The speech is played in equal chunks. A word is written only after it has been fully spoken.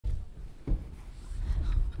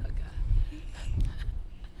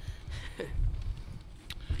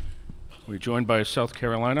We're joined by South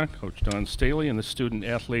Carolina, Coach Don Staley, and the student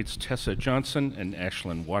athletes Tessa Johnson and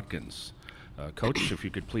Ashlyn Watkins. Coach, if you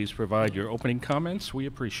could please provide your opening comments, we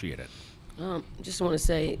appreciate it. Just want to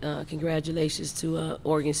say congratulations to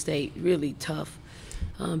Oregon State. Really tough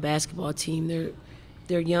basketball team.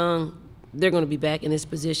 They're young. They're going to be back in this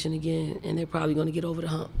position again, and they're probably going to get over the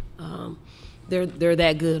hump. They're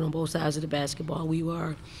that good on both sides of the basketball. We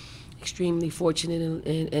are extremely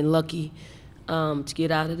fortunate and lucky to get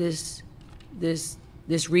out of this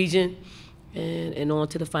region and on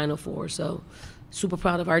to the Final Four. So super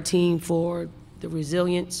proud of our team for the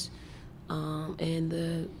resilience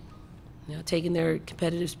and taking their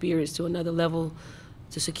competitive spirits to another level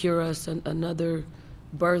to secure us another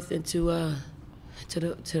berth into to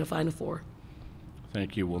the Final Four.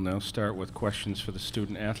 Thank you. We'll now start with questions for the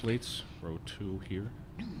student athletes. Row 2 here.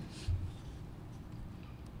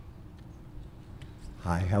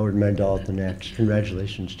 Hi, Howard Mandel at the Next.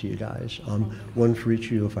 Congratulations to you guys. One for each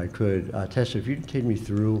of you, if I could. Tessa, if you could take me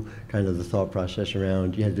through kind of the thought process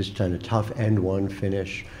around, you had this kind of tough end one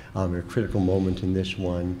finish, a critical moment in this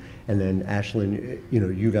one, and then Ashlyn,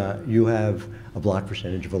 you have a block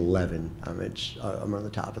percentage of 11. It's among the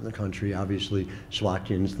top in the country. Obviously,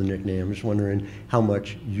 Swatkin's the nickname. I'm just wondering how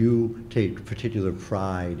much you take particular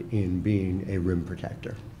pride in being a rim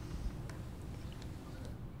protector.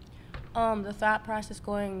 The thought process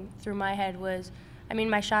going through my head was,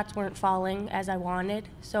 my shots weren't falling as I wanted,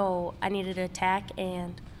 so I needed to attack,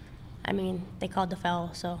 and, they called the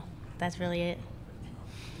foul, so that's really it.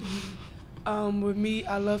 With me,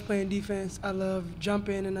 I love playing defense. I love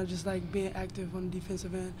jumping, and I just like being active on the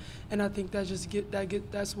defensive end. And I think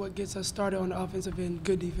that's what gets us started on the offensive end,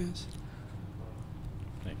 good defense.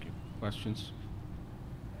 Thank you. Questions?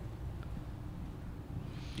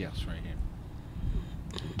 Yes, right here.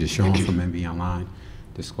 Deshaun from NBA Online.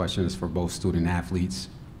 This question is for both student athletes.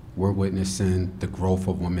 We're witnessing the growth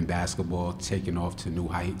of women basketball taking off to new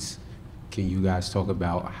heights. Can you guys talk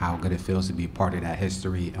about how good it feels to be part of that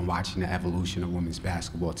history and watching the evolution of women's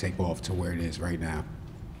basketball take off to where it is right now?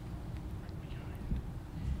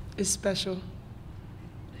 It's special.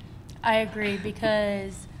 I agree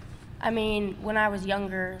because, when I was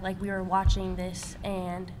younger, we were watching this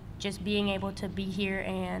and just being able to be here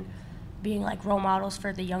and being role models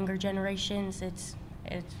for the younger generations, it's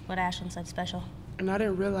what Ashlyn said, special. And I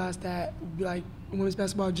didn't realize that women's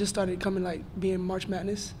basketball just started coming being March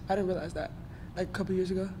Madness. I didn't realize that a couple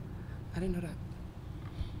years ago. I didn't know that.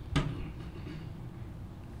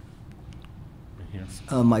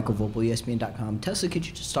 Here. Michael Vogel, ESPN.com. Tessa, could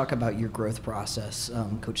you just talk about your growth process?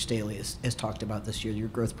 Coach Staley has talked about this year, your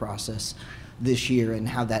growth process this year, and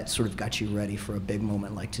how that sort of got you ready for a big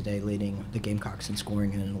moment like today, leading the Gamecocks in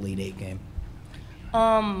scoring in an Elite Eight game.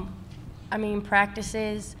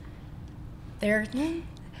 Practices,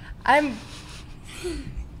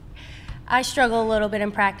 I struggle a little bit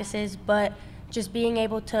in practices, but just being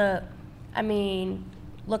able to,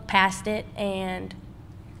 look past it and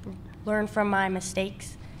learn from my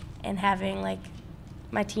mistakes and having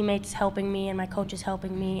my teammates helping me and my coaches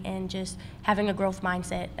helping me and just having a growth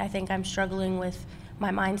mindset. I think I'm struggling with my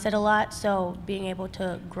mindset a lot, so being able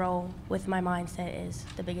to grow with my mindset is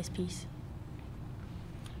the biggest piece.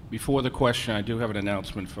 Before the question, I do have an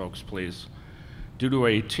announcement, folks, please. Due to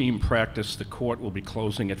a team practice, the court will be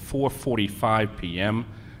closing at 4:45 p.m.,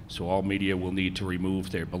 so all media will need to remove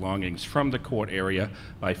their belongings from the court area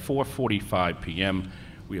by 4:45 p.m.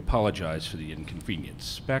 We apologize for the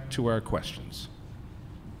inconvenience. Back to our questions.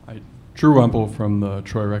 Drew Wemple from the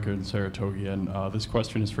Troy Record in Saratoga, and this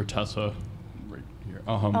question is for Tessa right here.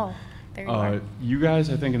 There you are. You guys,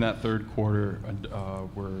 I think in that third quarter,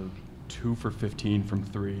 were 2 for 15 from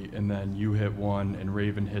 3, and then you hit 1 and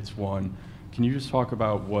Raven hits 1. Can you just talk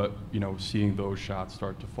about what, seeing those shots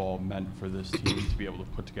start to fall meant for this team to be able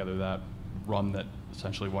to put together that run that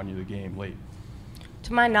essentially won you the game late?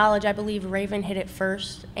 To my knowledge, I believe Raven hit it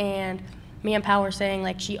first, and me and Pau were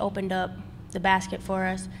saying she opened up the basket for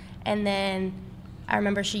us, and then I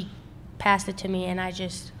remember she passed it to me and I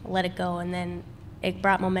just let it go, and then it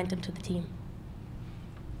brought momentum to the team.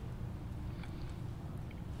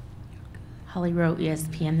 Holly Rowe,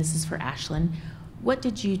 ESPN. This is for Ashlyn. What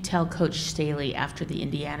did you tell Coach Staley after the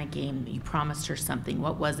Indiana game? You promised her something.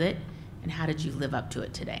 What was it, and how did you live up to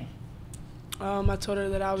it today? I told her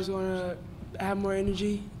that I was going to have more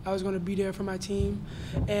energy. I was going to be there for my team,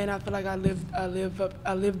 and I feel like I lived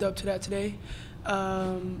up to that today.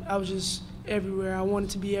 I was just everywhere. I wanted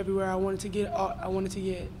to be everywhere. I wanted to get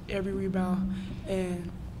every rebound,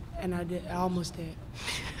 and I did. I almost did.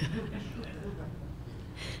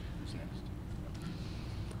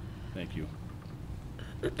 Thank you.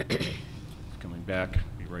 Coming back,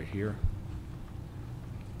 be right here.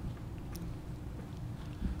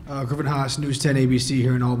 Griffin Haas, News 10 ABC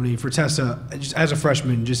here in Albany. For Tessa, just as a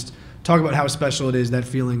freshman, just talk about how special it is, that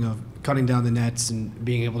feeling of cutting down the nets and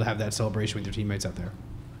being able to have that celebration with your teammates out there.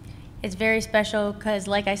 It's very special because,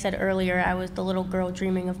 like I said earlier, I was the little girl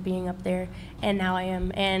dreaming of being up there, and now I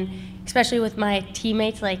am. And especially with my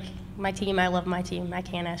teammates, like my team, I love my team. I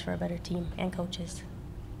can't ask for a better team and coaches.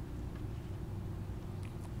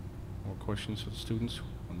 More questions for the students?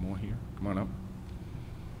 One more here. Come on up.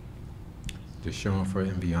 Deshaun for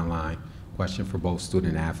MV Online. Question for both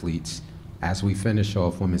student athletes. As we finish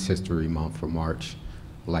off Women's History Month for March,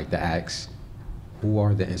 I'd like to ask, who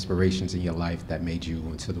are the inspirations in your life that made you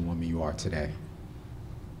into the woman you are today?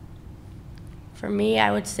 For me,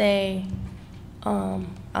 I would say, I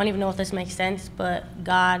don't even know if this makes sense, but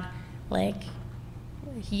God, like,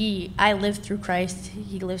 I live through Christ.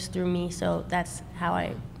 He lives through me, so that's how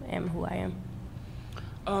I am who I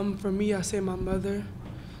am. For me, I say my mother.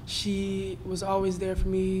 She was always there for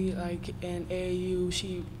me, like in AAU.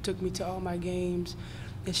 She took me to all my games,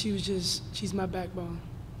 and she's my backbone.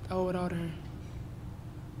 I owe it all to her.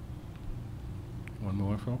 One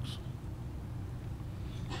more, folks?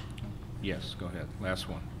 Yes, go ahead. Last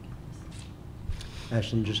one.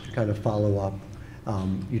 Ashlyn, just to kind of follow up,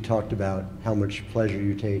 you talked about how much pleasure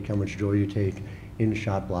you take, how much joy you take in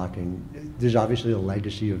shot blocking. There's obviously a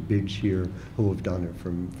legacy of bigs here who have done it,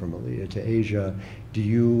 from Aaliyah to Asia. Do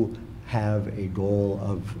you have a goal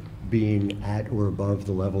of being at or above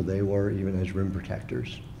the level they were, even as rim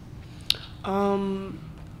protectors? I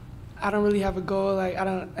don't really have a goal. Like, I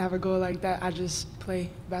don't have a goal like that. I just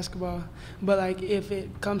play basketball. But like, if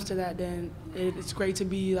it comes to that, then it's great to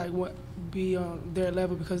be like be on their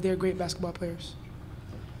level because they're great basketball players.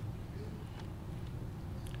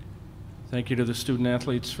 Thank you to the student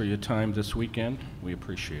athletes for your time this weekend. We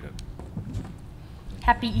appreciate it.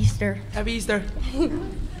 Happy Easter. Happy Easter.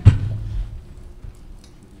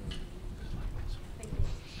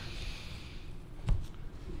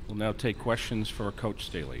 We'll now take questions for Coach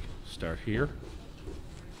Staley. Start here.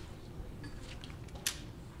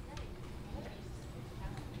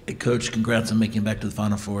 Hey, Coach, congrats on making it back to the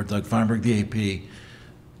Final Four. Doug Feinberg, the AP.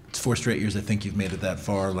 It's 4 straight years I think you've made it that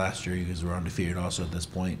far. Last year you guys were undefeated also at this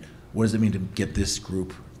point. What does it mean to get this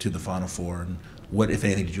group to the Final Four? And what, if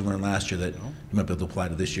anything, did you learn last year that you might be able to apply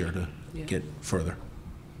to this year to get further?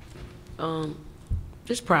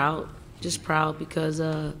 Just proud because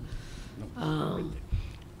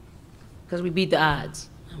we beat the odds.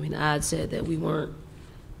 I mean, the odds said that we weren't,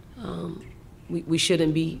 we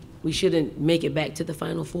shouldn't make it back to the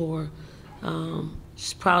Final Four.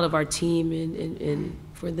 Just proud of our team and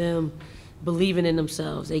for them believing in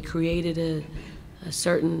themselves. They created a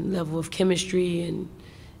certain level of chemistry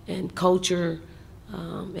and culture,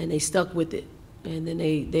 and they stuck with it. And then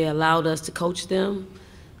they allowed us to coach them,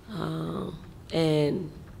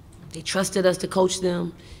 and they trusted us to coach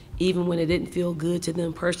them, even when it didn't feel good to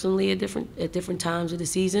them personally at different times of the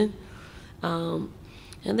season. And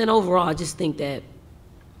then overall, I just think that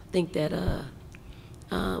I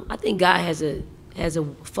think God has a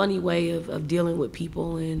funny way of dealing with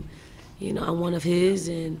people, and you know, I'm one of his.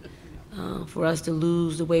 And for us to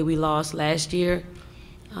lose the way we lost last year,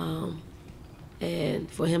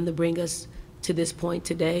 and for him to bring us to this point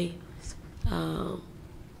today,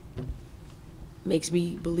 makes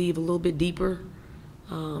me believe a little bit deeper.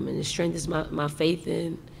 And it strengthens my faith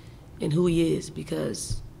in who he is,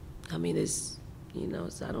 because, I mean, it's, you know,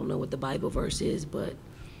 I don't know what the Bible verse is, but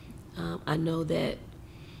I know that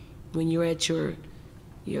when you're at your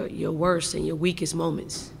worst and your weakest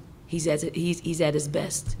moments, he's at his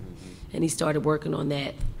best. And he started working on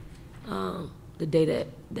that the day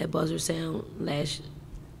that buzzer sound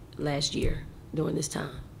last year during this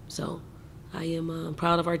time. So I am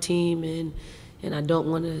proud of our team, and I don't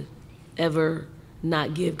want to ever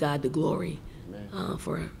not give God the glory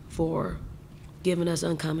for giving us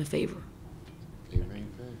uncommon favor. Go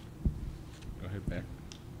ahead, back.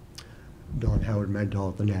 Don Howard,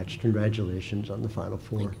 Magdal, the Nats. Congratulations on the Final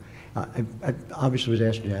Four. I obviously was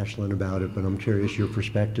asking Ashlyn about it, but I'm curious your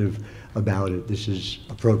perspective about it. This is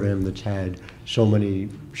a program that's had so many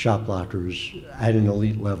shot blockers at an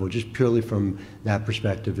elite level, just purely from that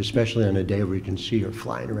perspective, especially on a day where you can see her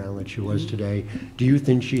flying around like she was today. Do you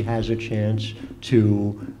think she has a chance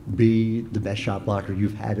to be the best shot blocker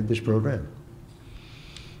you've had at this program?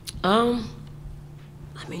 I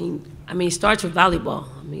mean, it starts with volleyball.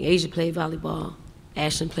 I mean, Asia played volleyball.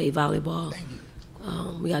 Ashlyn played volleyball.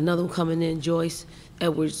 We got another one coming in, Joyce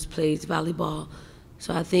Edwards plays volleyball.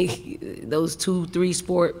 So I think those 2-3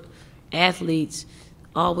 sport athletes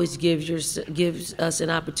always gives us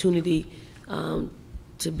an opportunity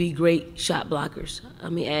to be great shot blockers. I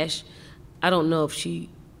mean, Ash, I don't know if she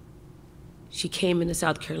she came into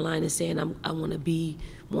South Carolina saying, I want to be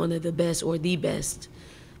one of the best or the best.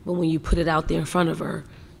 But when you put it out there in front of her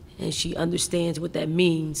and she understands what that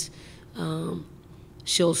means,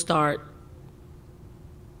 she'll start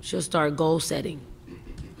goal setting.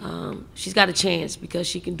 She's got a chance because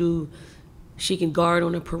she can guard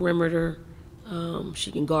on the perimeter,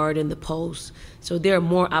 she can guard in the post. So there are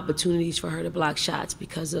more opportunities for her to block shots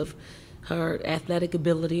because of her athletic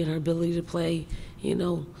ability and her ability to play,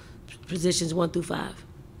 positions 1 through 5.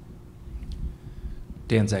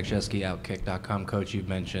 Dan Zakrzewski, Outkick.com. Coach, you've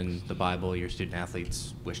mentioned the Bible. Your student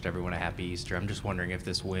athletes wished everyone a happy Easter. I'm just wondering if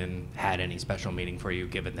this win had any special meaning for you,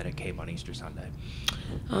 given that it came on Easter Sunday.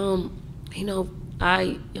 I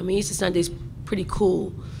mean, Easter Sunday's pretty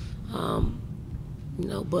cool,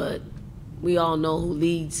 but we all know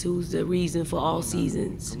who's the reason for all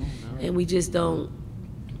seasons, and we just don't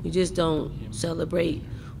celebrate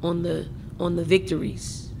on the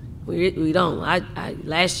victories. We don't.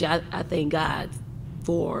 Last year I thank God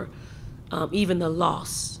for even the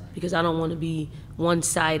loss, because I don't want to be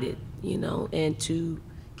one-sided, and to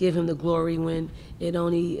give him the glory when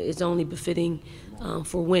it's only befitting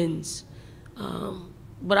for wins.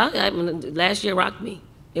 But last year rocked me.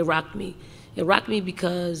 It rocked me. It rocked me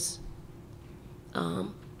because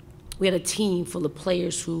we had a team full of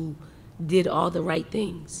players who did all the right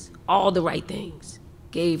things,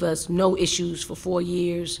 gave us no issues for 4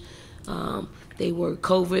 years. They were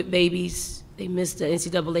COVID babies. They missed the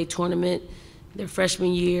NCAA tournament their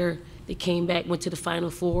freshman year. They came back, went to the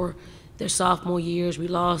Final Four. Their sophomore years, we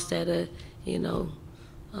lost at a,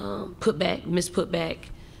 missed putback.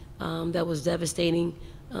 That was devastating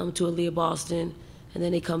to Aaliyah Boston. And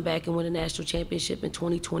then they come back and win a national championship in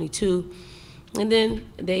 2022. And then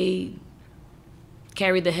they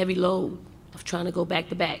carried the heavy load of trying to go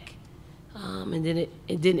back-to-back. And then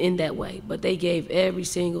it didn't end that way. But they gave every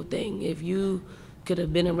single thing. If you could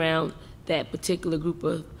have been around that particular group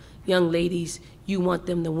of young ladies, you want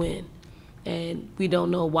them to win. And we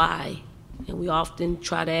don't know why. And we often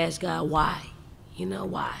try to ask God why,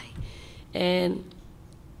 why. And,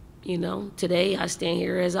 today I stand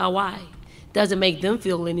here as our why. Doesn't make them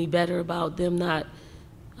feel any better about them not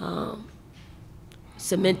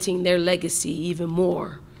cementing their legacy even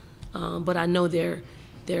more. But I know they're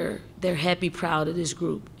happy, proud of this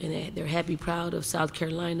group, and they're happy, proud of South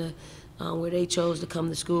Carolina, where they chose to come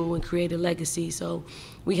to school and create a legacy. So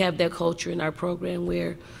we have that culture in our program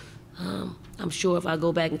where I'm sure if I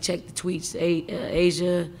go back and check the tweets,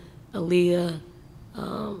 Asia, Aaliyah,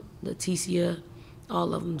 Leticia,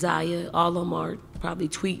 all of them, Zaya, all of them are probably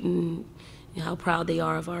tweeting how proud they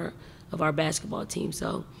are of our basketball team.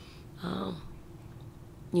 So,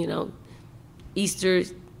 Easter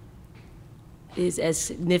is as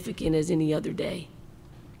significant as any other day,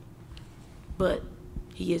 but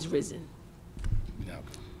he is risen.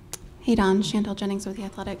 Hey Don, Chantel Jennings with The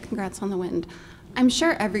Athletic. Congrats on the win. I'm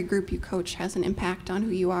sure every group you coach has an impact on who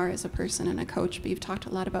you are as a person and a coach, but you've talked a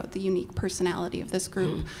lot about the unique personality of this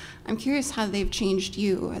group. I'm curious how they've changed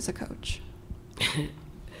you as a coach.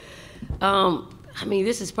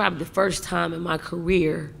 This is probably the first time in my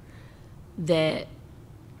career that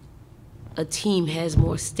a team has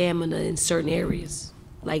more stamina in certain areas,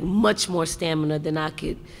 like much more stamina than I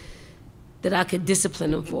could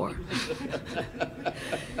discipline them for.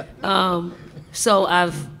 So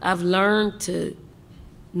I've learned to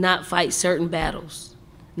not fight certain battles,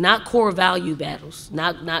 not core value battles,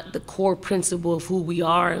 not the core principle of who we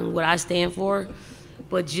are and what I stand for,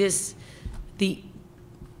 but just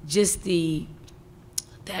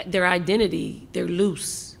their identity. They're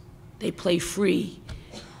loose, they play free,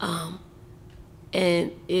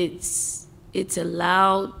 and it's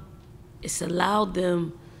allowed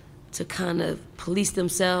them to kind of police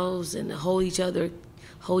themselves and to hold each other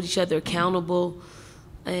accountable.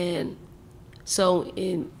 And so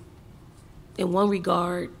in one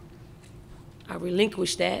regard, I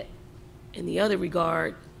relinquish that. In the other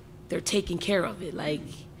regard, they're taking care of it,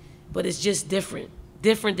 but it's just different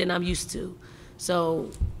than I'm used to.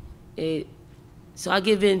 So I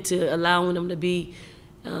give in to allowing them to be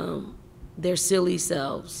their silly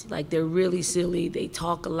selves. They're really silly. They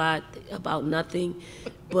talk a lot about nothing,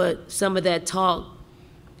 but some of that talk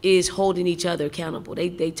is holding each other accountable.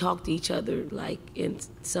 They talk to each other in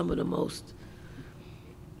some of the most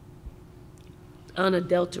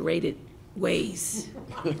unadulterated ways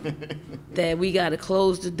that we got to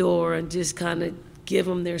close the door and just kind of give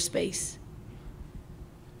them their space.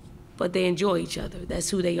 But they enjoy each other. That's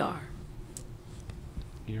who they are.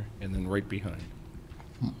 Here, and then right behind.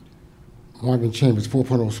 Marvin Chambers,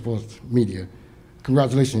 4.0 Sports Media.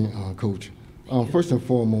 Congratulations, Coach. First and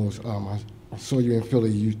foremost, I saw you in Philly.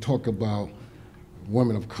 You talk about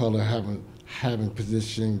women of color having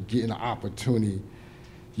position, getting an opportunity.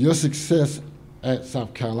 Your success at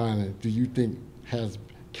South Carolina, do you think has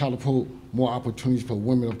catapulted more opportunities for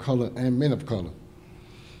women of color and men of color?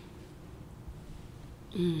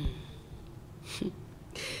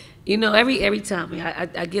 You know, every time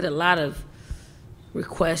I get a lot of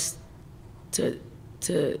requests to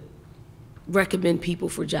recommend people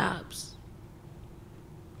for jobs,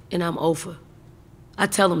 and I'm over. I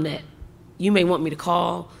tell them that you may want me to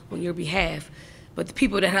call on your behalf, but the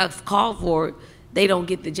people that I've called for it, they don't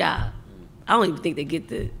get the job. I don't even think they get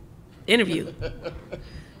the interview.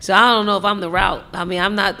 So I don't know if I'm the route. I mean,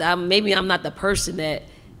 maybe I'm not the person that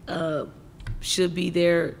should be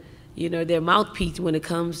their mouthpiece when it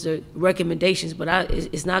comes to recommendations, but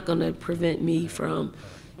it's not going to prevent me from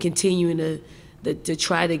continuing to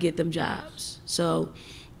try to get them jobs. So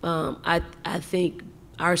I think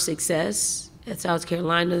our success at South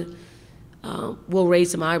Carolina will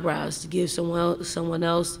raise some eyebrows to give someone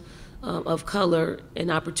else of color an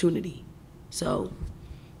opportunity. So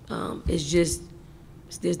it's just,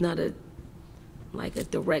 there's not a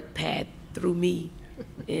direct path through me.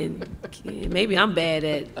 And maybe I'm bad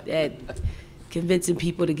at convincing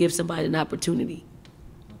people to give somebody an opportunity.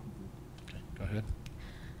 Okay, go ahead.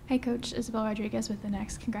 Hi, Coach. Isabel Rodriguez with the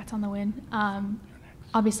Next. Congrats on the win.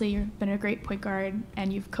 Obviously, you've been a great point guard,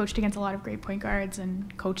 and you've coached against a lot of great point guards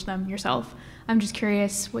and coached them yourself. I'm just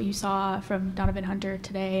curious what you saw from Donovan Hunter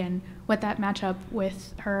today and what that matchup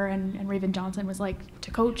with her and Raven Johnson was like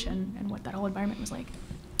to coach, and what that whole environment was like.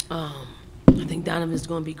 I think Donovan's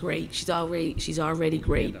going to be great. She's already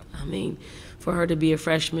great. I mean, for her to be a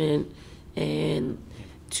freshman and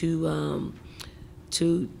to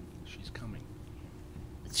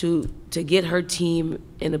get her team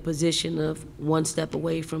in a position of one step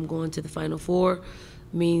away from going to the Final Four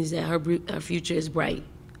means that her future is bright.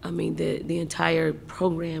 I mean, the entire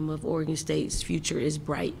program of Oregon State's future is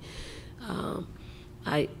bright. I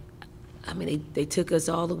mean, they took us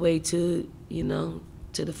all the way to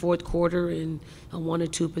the fourth quarter in a 1 or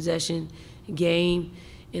 2 possession game,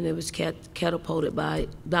 and it was catapulted by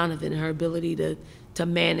Donovan and her ability to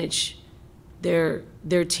manage their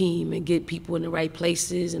team and get people in the right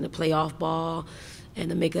places and to play off ball and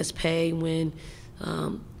to make us pay when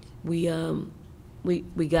we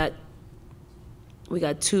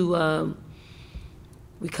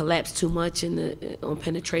collapsed too much on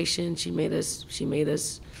penetration. She made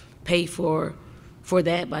us pay for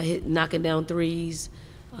that by knocking down threes.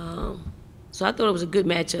 So I thought it was a good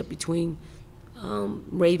matchup between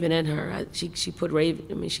Raven and her. She put Raven.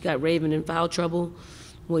 I mean, she got Raven in foul trouble,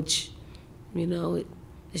 which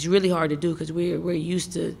it's really hard to do because we're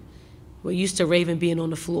used to Raven being on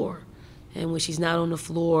the floor, and when she's not on the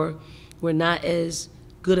floor, we're not as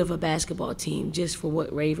good of a basketball team just for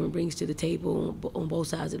what Raven brings to the table on both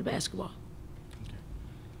sides of the basketball.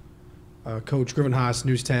 Coach Griffin Haas,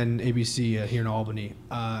 News 10, ABC here in Albany.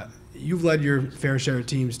 You've led your fair share of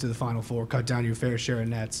teams to the Final Four, cut down your fair share of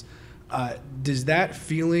nets. Does that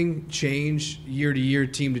feeling change year to year,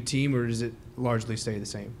 team to team, or does it largely stay the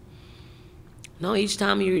same? No, each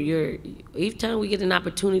time we get an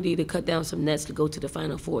opportunity to cut down some nets to go to the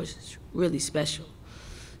Final Four, it's really special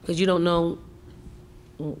because you don't know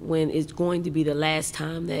when it's going to be the last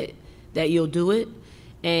time that you'll do it,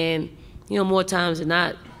 and more times than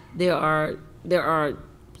not, there are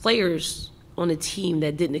players on the team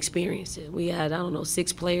that didn't experience it. We had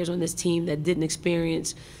 6 players on this team that didn't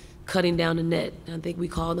experience cutting down the net. I think we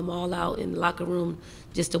called them all out in the locker room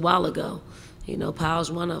just a while ago. Powell's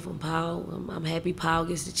one of them. Powell, I'm happy Powell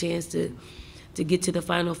gets the chance to get to the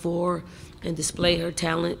Final Four and display her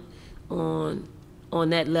talent on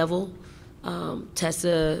that level.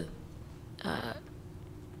 Tessa,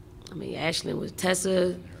 Ashlyn was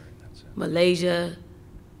Tessa, Malaysia,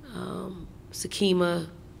 Sakima.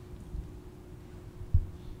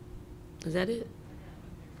 Is that it?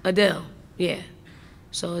 Adele, yeah.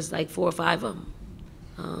 So it's like 4 or 5 of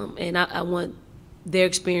them. And I want their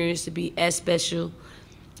experience to be as special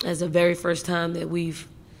as the very first time that we've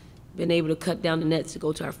been able to cut down the nets to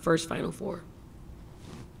go to our first Final Four.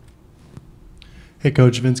 Hey,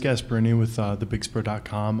 Coach. Vince Gasparini with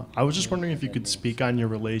thebigspur.com. I was just wondering if you could speak on your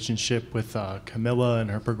relationship with Camilla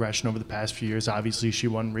and her progression over the past few years. Obviously, she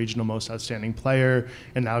won Regional Most Outstanding Player,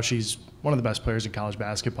 and now she's one of the best players in college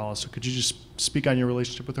basketball. So could you just speak on your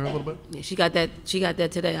relationship with her a little bit? Yeah, she got that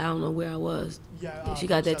today. I don't know where I was. Yeah, she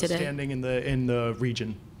got that today. Outstanding in the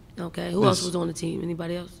region. Okay. Who else was on the team?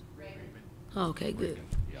 Anybody else? Oh, okay, good.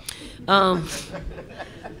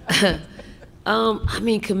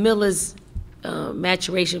 Camilla's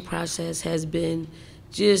maturation process has been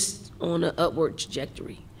just on an upward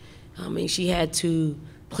trajectory. I mean, she had to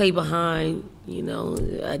play behind, you know,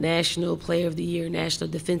 a National Player of the Year, National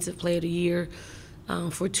Defensive Player of the Year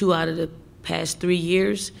for 2 out of the past 3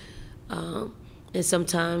 years. And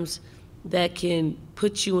sometimes that can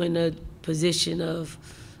put you in a position of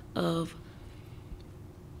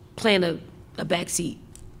playing a backseat.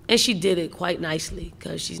 And she did it quite nicely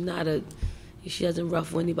because she doesn't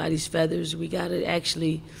ruffle anybody's feathers. We got to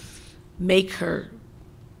actually make her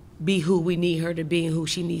be who we need her to be and who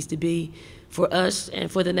she needs to be for us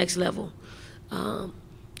and for the next level. I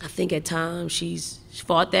think at times she's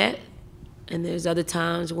fought that, and there's other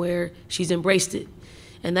times where she's embraced it.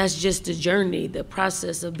 And that's just the journey, the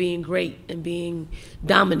process of being great and being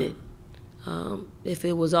dominant. If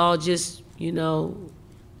it was all just, you know,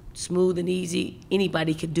 smooth and easy,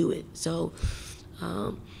 anybody could do it. So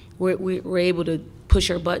we're able to push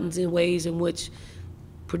her buttons in ways in which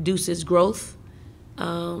produces growth.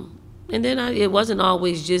 And then it wasn't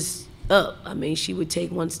always just up. I mean, she would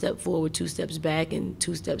take 1 step forward, 2 steps back, and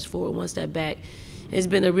 2 steps forward, 1 step back. It's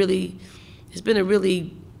been a really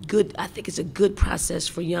good, I think it's a good process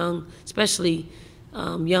for young, especially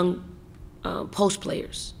young post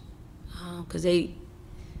players, because they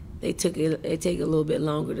take a little bit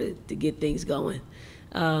longer to get things going.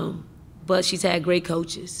 But she's had great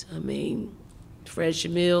coaches. I mean, Fred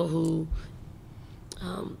Shamil, who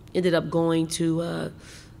ended up going to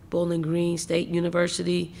Bowling Green State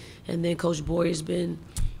University, and then Coach Boyer has been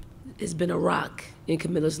a rock in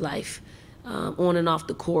Camilla's life, on and off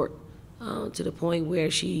the court, to the point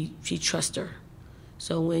where she trusts her.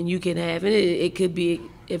 So when you can have, and it could be,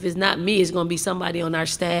 if it's not me, it's going to be somebody on our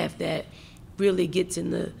staff that really gets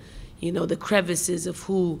in the, you know, the crevices of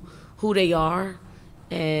who they are,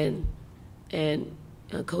 and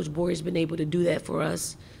Coach Boyer's been able to do that for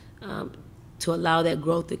us, to allow that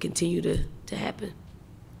growth to continue to happen.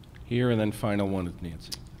 Here, and then final one with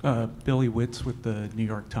Nancy. Billy Witz with the New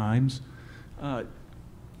York Times.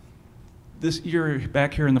 You're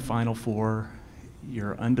back here in the Final Four.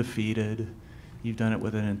 You're undefeated. You've done it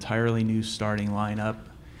with an entirely new starting lineup.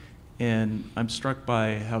 And I'm struck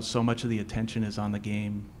by how so much of the attention is on the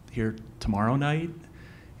game here tomorrow night.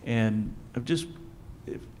 And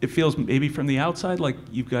it feels maybe from the outside like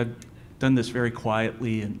you've done this very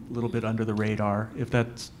quietly and a little bit under the radar. If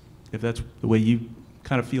that's the way you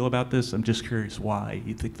kind of feel about this, I'm just curious why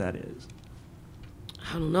you think that is.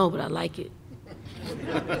 I don't know, but I like it.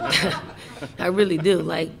 I really do.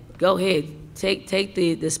 Like, go ahead, take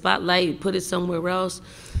the spotlight, put it somewhere else.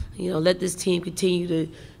 You know, let this team continue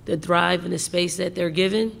to thrive in the space that they're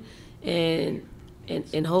given, and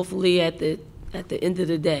hopefully at the end of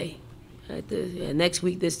the day, next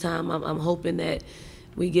week this time, I'm hoping that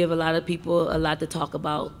we give a lot of people a lot to talk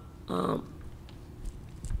about.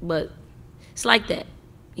 But it's like that,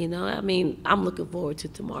 you know. I mean, I'm looking forward to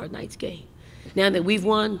tomorrow night's game. Now that we've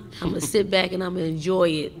won, I'm gonna sit back and I'm gonna enjoy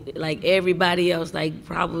it like everybody else. Like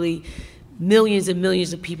probably millions and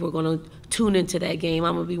millions of people are gonna tune into that game.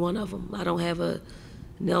 I'm gonna be one of them. I don't have a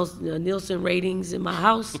Nielsen ratings in my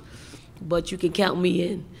house, but you can count me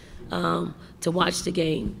in to watch the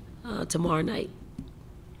game tomorrow night.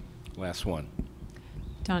 Last one.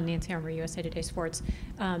 Don, Nancy Armour, USA Today Sports.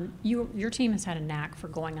 Your team has had a knack for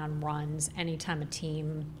going on runs anytime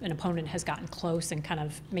an opponent has gotten close and kind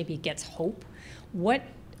of maybe gets hope. What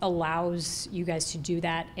allows you guys to do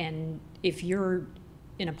that? And if you're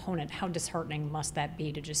an opponent, how disheartening must that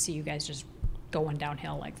be to just see you guys just going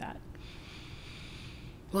downhill like that?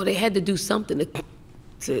 Well, they had to do something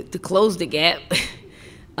to close the gap,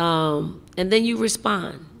 and then you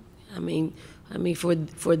respond. I mean,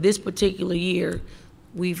 for this particular year,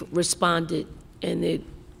 we've responded, and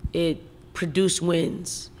it produced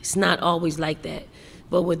wins. It's not always like that,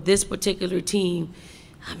 but with this particular team,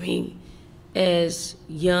 I mean, as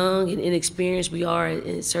young and inexperienced we are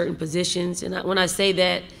in certain positions, and when I say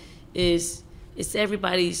that, it's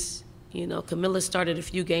everybody's. You know, Camilla started a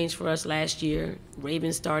few games for us last year.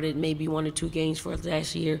 Raven started maybe 1 or 2 games for us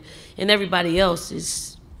last year, and everybody else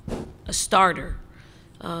is a starter.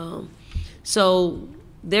 So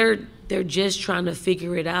they're just trying to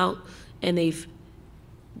figure it out, and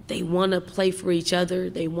they want to play for each other.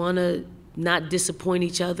 They want to not disappoint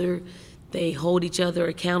each other. They hold each other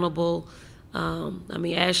accountable. I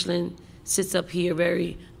mean, Ashlyn sits up here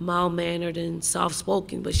very mild-mannered and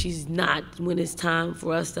soft-spoken, but she's not when it's time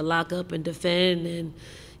for us to lock up and defend. And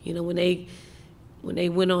you know, when they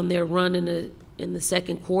went on their run in the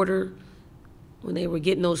second quarter, when they were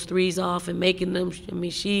getting those threes off and making them, I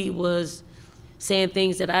mean, she was saying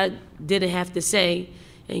things that I didn't have to say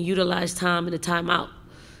and utilize time in the timeout.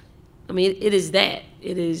 I mean, it is that.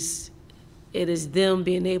 It is it is them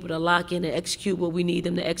being able to lock in and execute what we need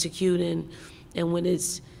them to execute, and when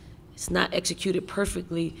it's not executed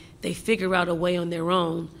perfectly, they figure out a way on their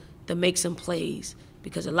own to make some plays.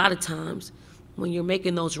 Because a lot of times, when you're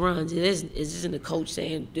making those runs, it isn't a coach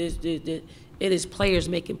saying this. It is players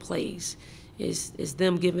making plays. It's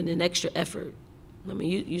them giving an extra effort. I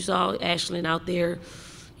mean, you saw Ashlyn out there.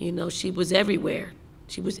 You know, she was everywhere.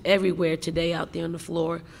 She was everywhere today out there on the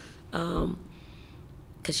floor, because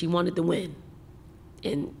she wanted to win,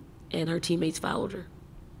 and her teammates followed her.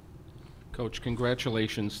 Coach,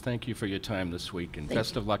 congratulations. Thank you for your time this week, and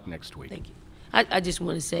best of luck next week. Thank you. I just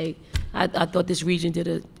want to say, I thought this region did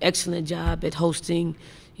an excellent job at hosting,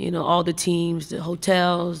 you know, all the teams, the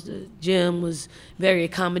hotels, the gym was very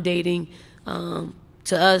accommodating to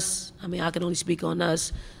us. I mean, I can only speak on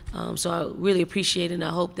us. So I really appreciate it, and I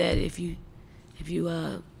hope that if you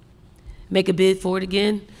make a bid for it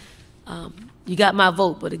again, you got my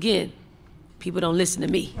vote. But again, people don't listen to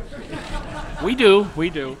me. We do.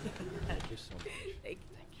 Thank you so much. Thank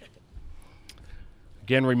you.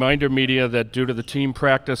 Again, reminder, media, that due to the team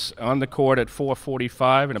practice on the court at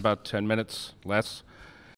 4:45 in about 10 minutes less,